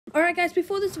Alright guys,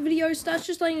 before this video starts,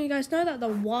 just letting you guys know that the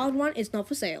wild one is not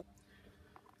for sale.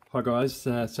 Hi guys,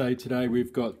 so today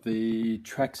we've got the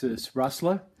Traxxas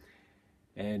Rustler,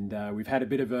 and we've had a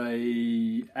bit of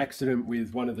a accident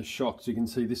with one of the shocks. You can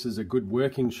see this is a good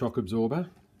working shock absorber,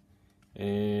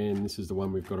 and this is the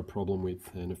one we've got a problem with.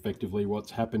 And effectively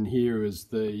what's happened here is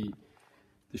the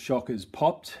shock has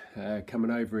popped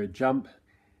coming over a jump,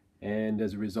 and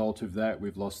as a result of that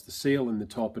we've lost the seal in the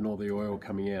top and all the oil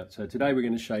coming out. So today we're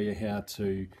going to show you how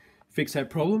to fix that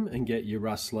problem and get your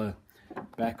Rustler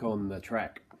back on the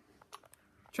track.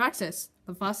 Traxxas,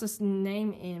 the fastest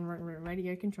name in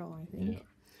radio control, I think. Yeah.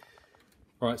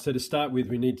 Alright, so to start with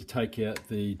we need to take out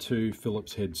the two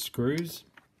Phillips head screws.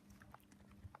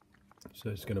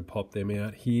 So just going to pop them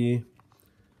out here.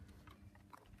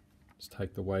 Just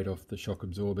take the weight off the shock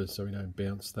absorber so we don't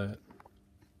bounce that.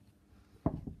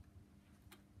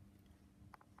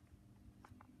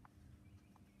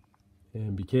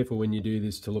 And be careful when you do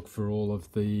this to look for all of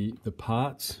the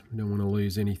parts. We don't want to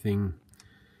lose anything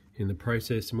in the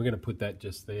process, and we're going to put that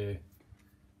just there.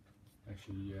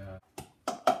 Actually,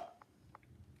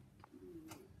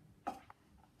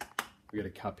 we've got a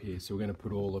cup here, so we're going to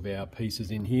put all of our pieces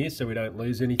in here so we don't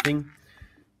lose anything.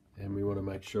 And we want to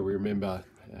make sure we remember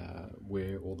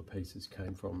where all the pieces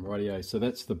came from. Rightio, so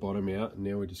that's the bottom out, and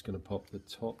now we're just going to pop the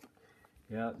top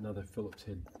out. Another Phillips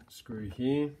head screw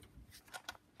here.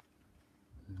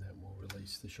 And that will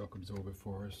release the shock absorber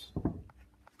for us.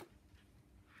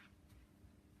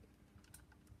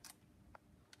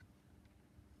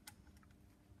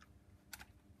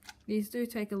 These do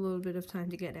take a little bit of time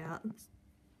to get out.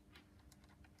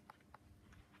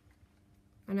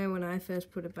 I know when I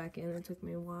first put it back in, it took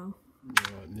me a while.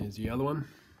 Right, and there's the other one.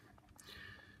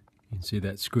 You can see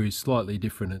that screw is slightly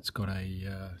different. It's got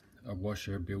a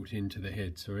washer built into the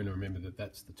head, so we're going to remember that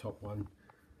that's the top one.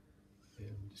 And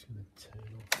I'm just going to turn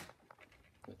off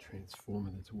that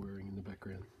transformer that's whirring in the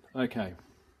background. Okay.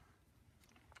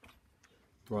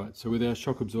 Right, so with our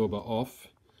shock absorber off,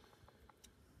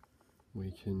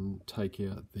 we can take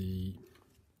out the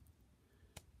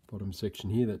bottom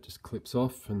section here that just clips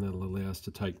off, and that'll allow us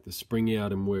to take the spring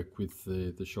out and work with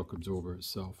the shock absorber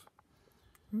itself.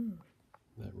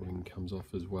 That ring comes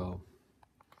off as well.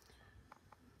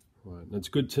 Right, and it's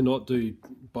good to not do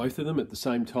both of them at the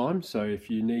same time, so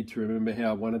if you need to remember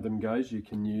how one of them goes, you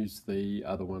can use the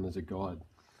other one as a guide.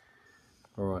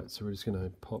 Alright, so we're just going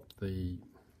to pop the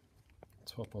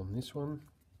top on this one.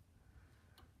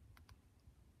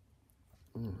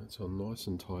 Oh, that's on nice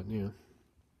and tight now.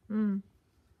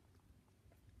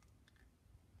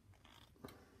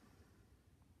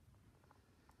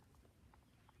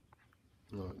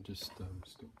 Right, just stop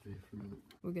there for a minute.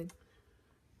 We're good.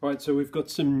 Right, so we've got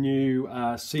some new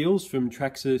seals from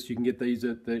Traxxas. You can get these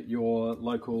at your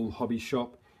local hobby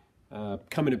shop.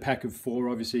 Come in a pack of 4,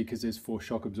 obviously, because there's 4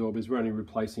 shock absorbers. We're only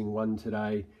replacing 1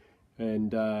 today.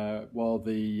 And while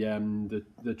the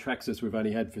Traxxas we've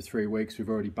only had for 3 weeks, we've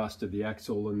already busted the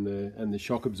axle and the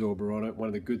shock absorber on it. One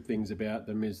of the good things about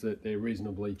them is that they're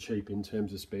reasonably cheap in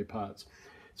terms of spare parts.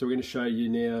 So we're going to show you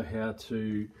now how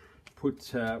to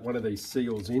put one of these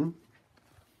seals in.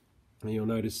 And you'll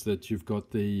notice that you've got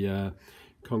the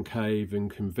concave and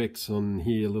convex on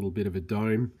here, a little bit of a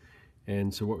dome.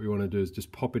 And so what we want to do is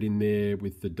just pop it in there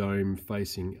with the dome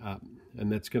facing up.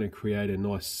 And that's going to create a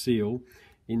nice seal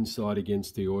inside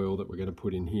against the oil that we're going to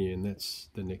put in here. And that's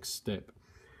the next step.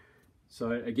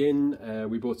 So again,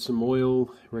 we bought some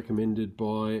oil recommended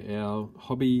by our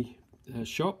hobby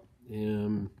shop.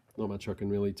 Not much I can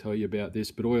really tell you about this,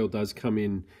 but oil does come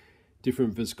in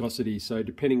different viscosity, so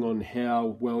depending on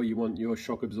how well you want your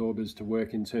shock absorbers to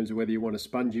work in terms of whether you want a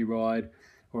spongy ride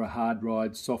or a hard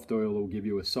ride, soft oil will give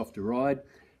you a softer ride,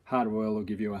 hard oil will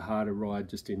give you a harder ride,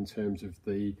 just in terms of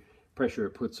the pressure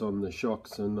it puts on the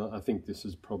shocks. And I think this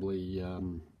is probably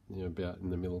about in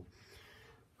the middle.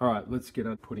 Alright, let's get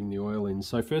on putting the oil in.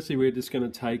 So firstly we're just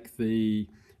going to take the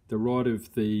rod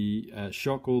of the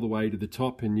shock all the way to the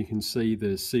top, and you can see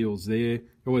the seals there. You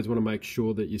always want to make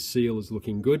sure that your seal is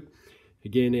looking good.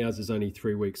 Again, ours is only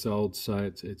 3 weeks old,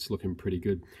 so it's looking pretty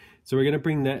good. So we're going to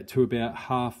bring that to about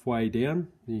halfway down.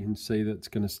 You can see that's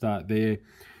going to start there,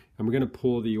 and we're going to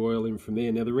pour the oil in from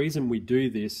there. Now the reason we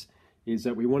do this is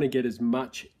that we want to get as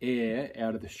much air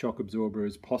out of the shock absorber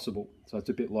as possible. So it's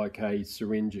a bit like a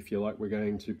syringe, if you like. We're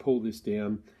going to pull this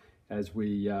down as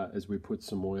we put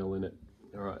some oil in it.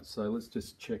 All right, so let's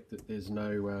just check that there's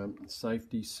no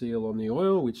safety seal on the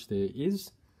oil, which there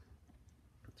is.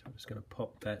 So I'm just going to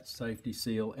pop that safety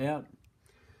seal out,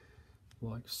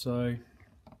 like so.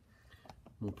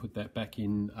 We'll put that back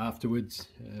in afterwards.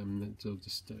 That'll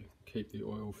just keep the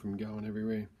oil from going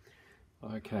everywhere.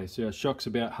 Okay, so our shock's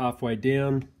about halfway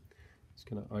down. Just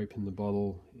going to open the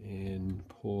bottle and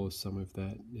pour some of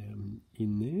that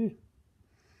in there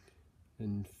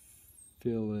and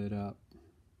fill it up.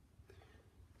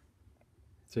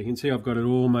 So you can see I've got it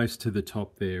almost to the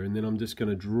top there, and then I'm just going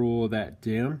to draw that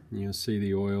down. You'll see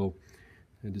the oil.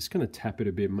 I'm just going to tap it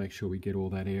a bit, make sure we get all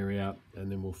that air out,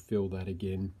 and then we'll fill that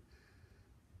again.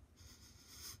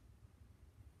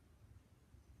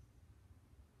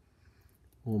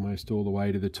 Almost all the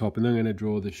way to the top, and then I'm going to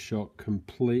draw the shock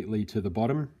completely to the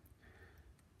bottom.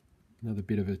 Another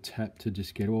bit of a tap to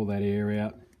just get all that air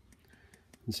out.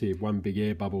 You can see if one big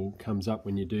air bubble comes up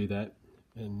when you do that.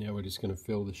 And now we're just going to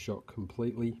fill the shock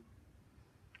completely.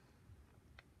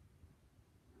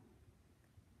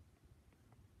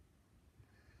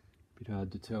 Bit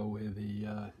hard to tell where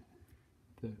the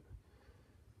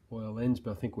oil ends,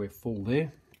 but I think we're full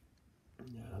there.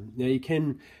 Now you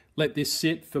can let this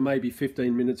sit for maybe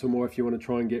 15 minutes or more if you want to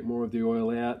try and get more of the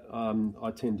oil out.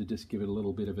 I tend to just give it a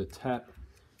little bit of a tap.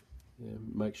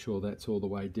 Make sure that's all the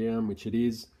way down, which it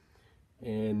is.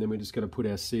 And then we're just going to put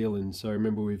our seal in. So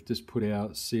remember, we've just put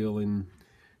our seal in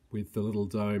with the little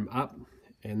dome up,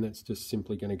 and that's just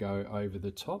simply going to go over the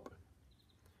top.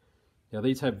 Now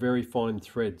these have very fine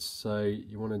threads, so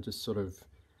you want to just sort of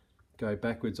go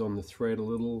backwards on the thread a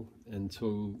little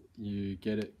until you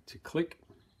get it to click.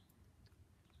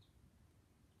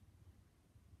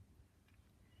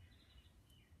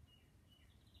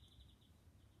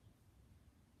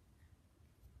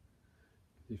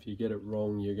 If you get it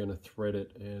wrong, you're going to thread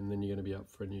it, and then you're going to be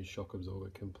up for a new shock absorber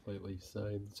completely.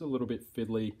 So it's a little bit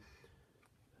fiddly.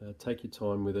 Take your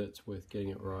time with it, it's worth getting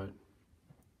it right.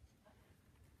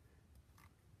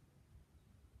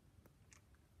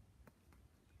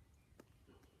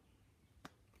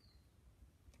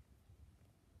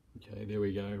 Okay, there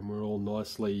we go, and we're all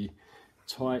nicely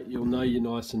tight. You'll know you're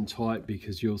nice and tight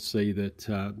because you'll see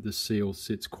that the seal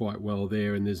sits quite well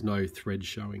there and there's no thread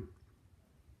showing.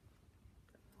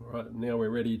 All right, now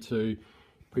we're ready to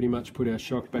pretty much put our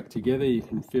shock back together. You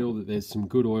can feel that there's some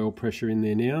good oil pressure in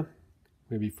there now,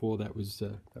 where before that was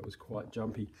quite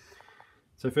jumpy.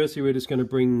 So firstly, we're just going to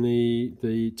bring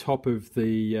the top of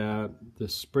the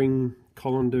spring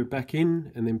colander back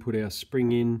in, and then put our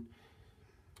spring in.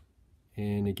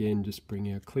 And again, just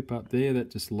bring our clip up there.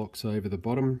 That just locks over the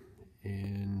bottom,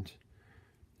 and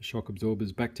the shock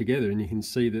absorbers back together, and you can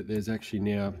see that there's actually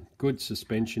now good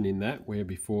suspension in that, where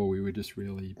before we were just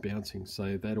really bouncing.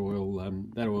 So that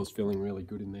oil's feeling really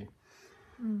good in there.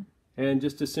 And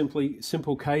just a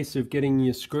simple case of getting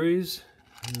your screws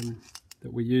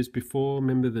that we used before.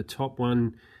 Remember, the top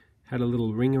one had a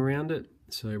little ring around it,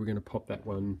 so we're going to pop that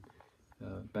one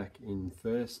back in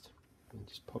first, and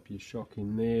just pop your shock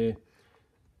in there.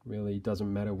 Really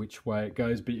doesn't matter which way it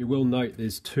goes, but you will note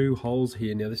there's two holes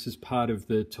here. Now this is part of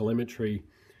the telemetry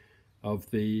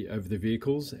of the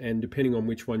vehicles, and depending on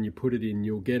which one you put it in,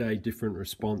 you'll get a different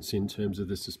response in terms of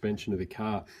the suspension of the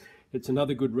car. It's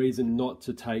another good reason not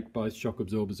to take both shock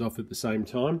absorbers off at the same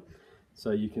time, so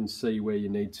you can see where you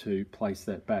need to place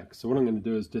that back. So what I'm going to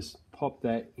do is just pop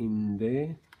that in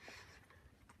there.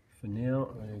 For now,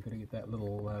 I've got to get that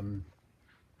little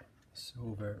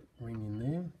silver ring in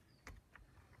there.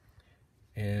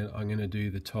 And I'm going to do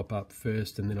the top up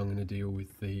first, and then I'm going to deal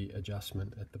with the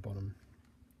adjustment at the bottom.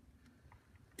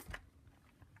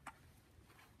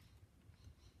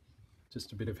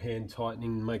 Just a bit of hand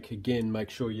tightening. Make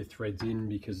sure your thread's in,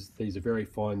 because these are very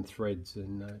fine threads,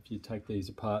 and if you take these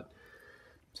apart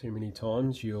too many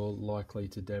times, you're likely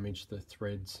to damage the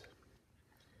threads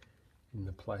in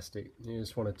the plastic. You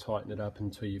just want to tighten it up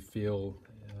until you feel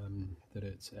that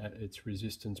it's at its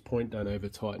resistance point. Don't over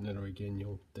tighten it, or again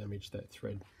you'll damage that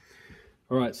thread.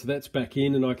 Alright, so that's back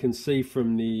in, and I can see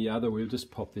from the other, we'll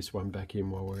just pop this one back in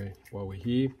while we're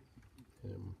here. We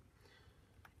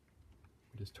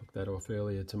just took that off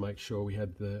earlier to make sure we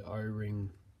had the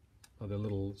O-ring, or the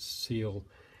little seal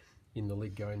in the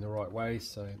lid, going the right way,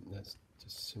 so that's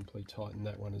just simply tighten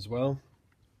that one as well.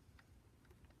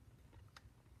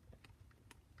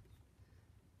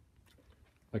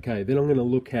 Okay, then I'm going to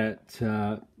look at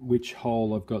which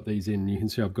hole I've got these in. You can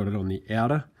see I've got it on the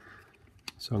outer,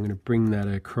 so I'm going to bring that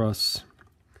across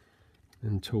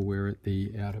until we're at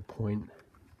the outer point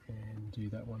and do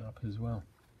that one up as well.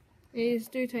 These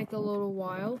do take a little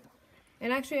while,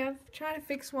 and actually I've tried to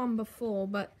fix one before,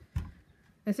 but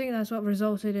I think that's what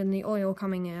resulted in the oil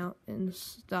coming out and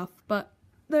stuff. But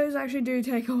those actually do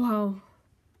take a while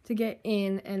to get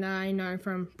in, and I know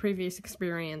from previous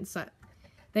experience that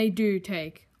they do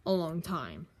take a long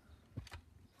time.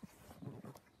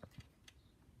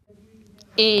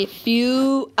 A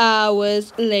few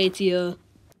hours later.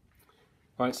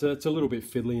 Alright, so it's a little bit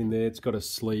fiddly in there. It's got a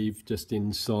sleeve just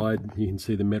inside. You can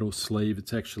see the metal sleeve.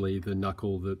 It's actually the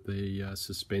knuckle that the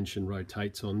suspension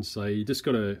rotates on. So you just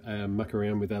got to muck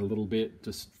around with that a little bit.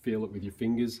 Just feel it with your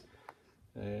fingers.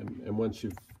 And once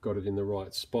you've got it in the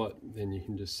right spot, then you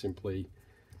can just simply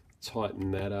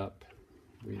tighten that up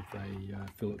with a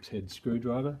Phillips head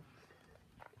screwdriver.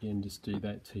 Again, just do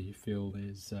that till you feel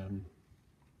there's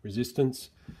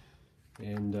resistance.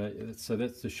 And so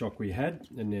that's the shock we had,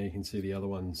 and now you can see the other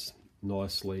one's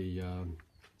nicely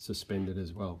suspended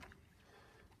as well.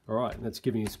 Alright, that's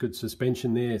giving us good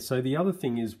suspension there. So the other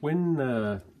thing is when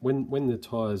the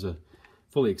tyres are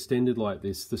fully extended like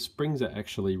this, the springs are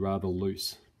actually rather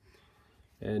loose.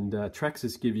 And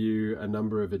Traxxas give you a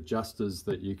number of adjusters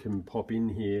that you can pop in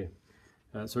here.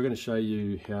 So we're going to show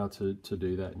you how to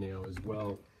do that now as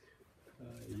well.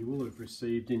 You will have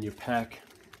received in your pack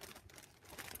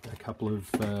a couple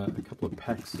of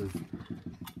packs of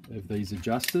these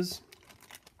adjusters.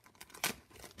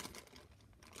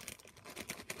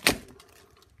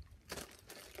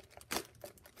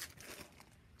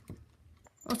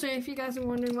 Also, if you guys are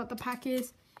wondering what the pack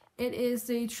is, it is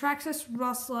the Traxxas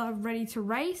Rustler Ready to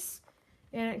Race,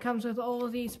 and it comes with all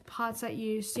of these parts that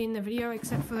you see in the video,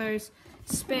 except for those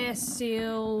spare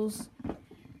seals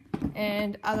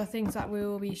and other things that we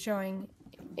will be showing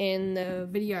in the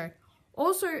video.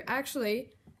 Also, actually,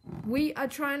 we are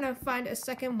trying to find a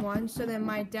second one so that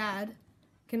my dad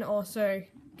can also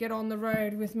get on the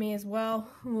road with me as well.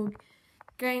 We'll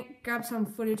grab some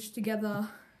footage together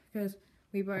because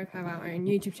we both have our own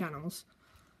YouTube channels.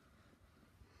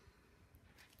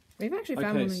 We've actually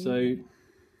found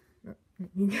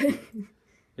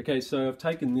Okay, so I've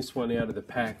taken this one out of the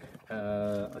pack.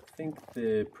 I think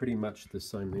they're pretty much the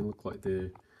same. They look like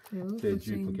they're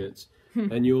duplicates.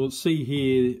 And you'll see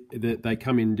here that they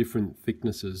come in different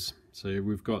thicknesses. So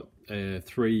we've got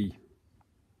three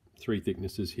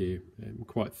thicknesses here.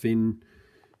 Quite thin.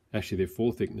 Actually, they're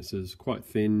 4 thicknesses. Quite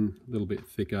thin, a little bit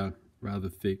thicker, rather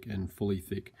thick, and fully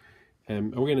thick.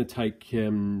 And we're going to take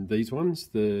these ones,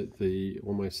 the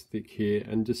almost thick here,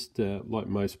 and just like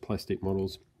most plastic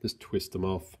models, just twist them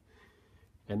off.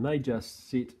 And they just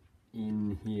sit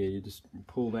in here. You just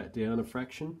pull that down a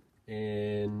fraction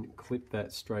and clip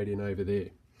that straight in over there.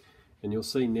 And you'll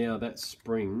see now that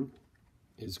spring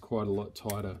is quite a lot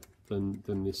tighter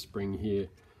than this spring here.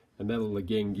 And that'll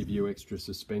again give you extra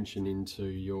suspension into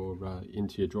your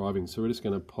driving. So we're just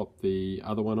going to pop the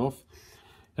other one off.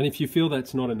 And if you feel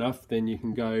that's not enough, then you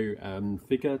can go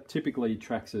thicker. Typically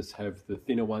Traxxas have the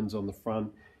thinner ones on the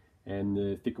front and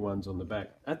the thicker ones on the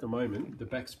back. At the moment, the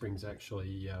back spring's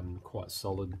actually quite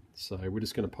solid. So we're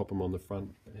just going to pop them on the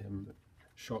front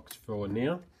shocks for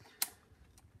now.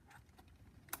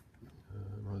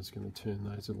 I'm just going to turn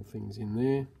those little things in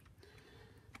there.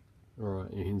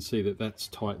 Alright, you can see that that's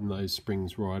tightened those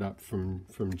springs right up from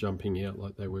jumping out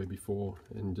like they were before,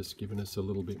 and just giving us a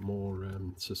little bit more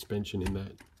suspension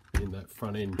in that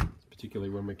front end,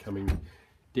 particularly when we're coming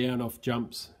down off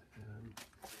jumps.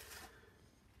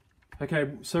 Okay,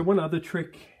 so one other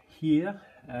trick here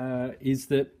is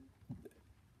that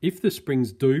if the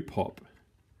springs do pop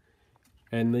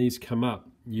and these come up,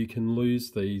 you can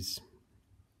lose these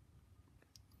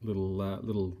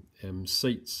little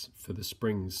seats for the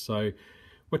springs. So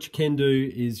what you can do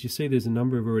is, you see there's a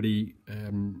number of already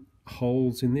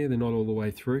holes in there. They're not all the way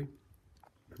through,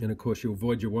 and of course you'll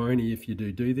void your warranty if you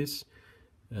do this,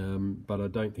 but I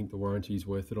don't think the warranty is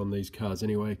worth it on these cars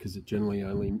anyway, because it generally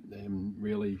only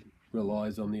really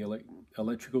relies on the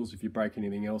electricals. If you break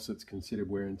anything else, it's considered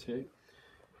wear and tear.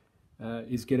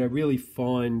 Is get a really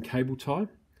fine cable tie,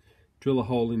 drill a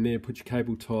hole in there, put your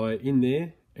cable tie in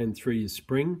there and through your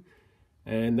spring,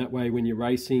 and that way when you're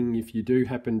racing, if you do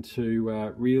happen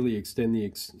to really extend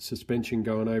the suspension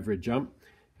going over a jump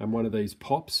and one of these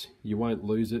pops, you won't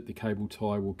lose it. The cable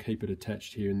tie will keep it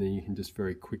attached here, and then you can just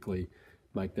very quickly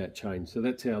make that change. So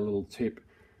that's our little tip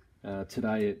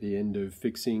today at the end of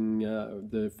fixing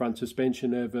the front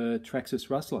suspension of a Traxxas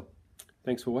Rustler.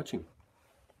 Thanks for watching.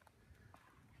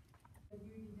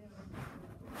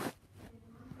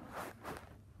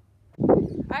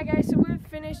 Alright guys, so we're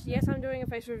finished. Yes, I'm doing a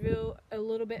face reveal a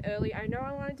little bit early. I know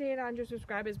I wanted to hit 100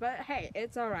 subscribers, but hey,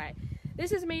 it's alright.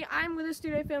 This is me. I'm with the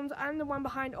Studio Films. I'm the one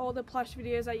behind all the plush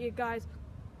videos that you guys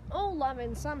all love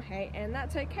and some hate, and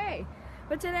that's okay.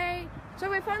 But today, so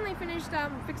we're finally finished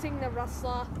fixing the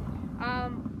Rustler.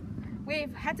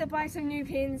 We've had to buy some new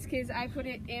pins because I put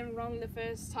it in wrong the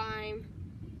first time.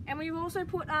 And we've also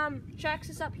put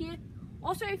Traxxas up here.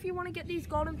 Also, if you want to get these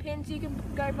golden pins, you can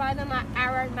go buy them at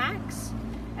Arrow Max.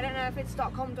 I don't know if it's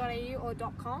 .com.au or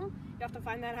 .com. You have to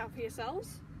find that out for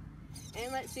yourselves.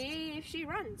 and let's see if she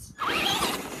runs.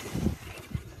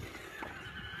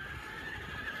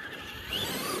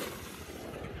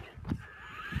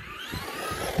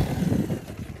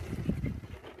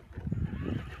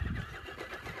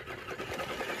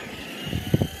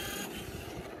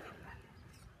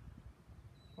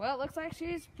 Well, it looks like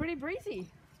she's pretty breezy.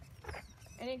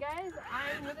 Anyway guys,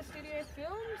 I'm with the Studio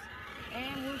Films,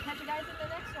 and we'll catch you guys in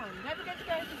the next one. Don't forget to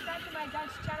go subscribe to my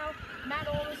dad's channel, Matt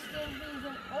Ormiston. He's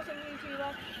an awesome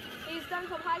YouTuber. He's done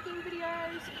some hiking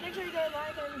videos. Make sure you go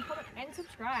like and comment and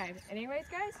subscribe. Anyways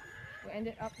guys, we'll end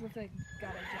it up with a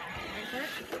gutter jump. Wait for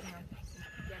it.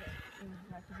 Get it in the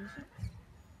right position.